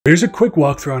Here's a quick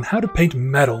walkthrough on how to paint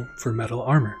metal for metal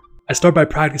armor. I start by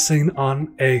practicing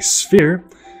on a sphere,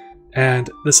 and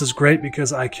this is great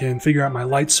because I can figure out my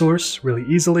light source really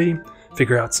easily,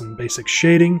 figure out some basic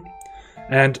shading,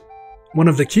 and one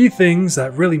of the key things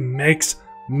that really makes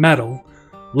metal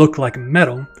look like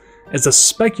metal is a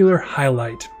specular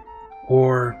highlight,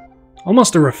 or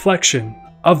almost a reflection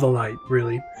of the light,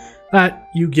 really, that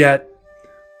you get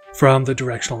from the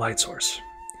directional light source.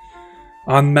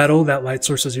 On metal, that light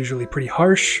source is usually pretty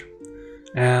harsh,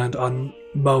 and on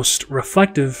most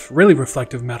reflective, really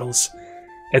reflective metals,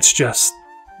 it's just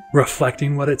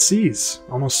reflecting what it sees,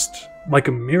 almost like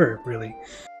a mirror, really.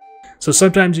 So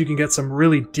sometimes you can get some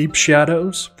really deep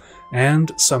shadows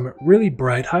and some really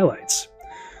bright highlights.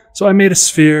 So I made a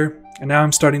sphere, and now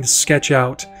I'm starting to sketch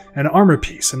out an armor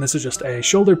piece, and this is just a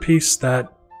shoulder piece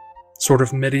that sort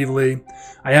of medievally.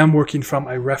 I am working from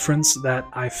a reference that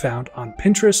I found on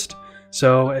Pinterest.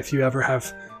 So if you ever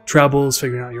have troubles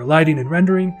figuring out your lighting and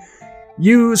rendering,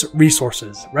 use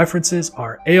resources. References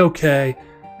are a-okay,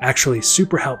 actually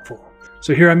super helpful.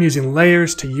 So here I'm using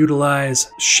layers to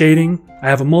utilize shading. I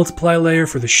have a multiply layer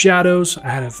for the shadows.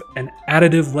 I have an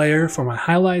additive layer for my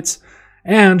highlights.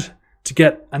 And to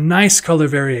get a nice color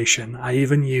variation, I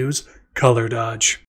even use color dodge.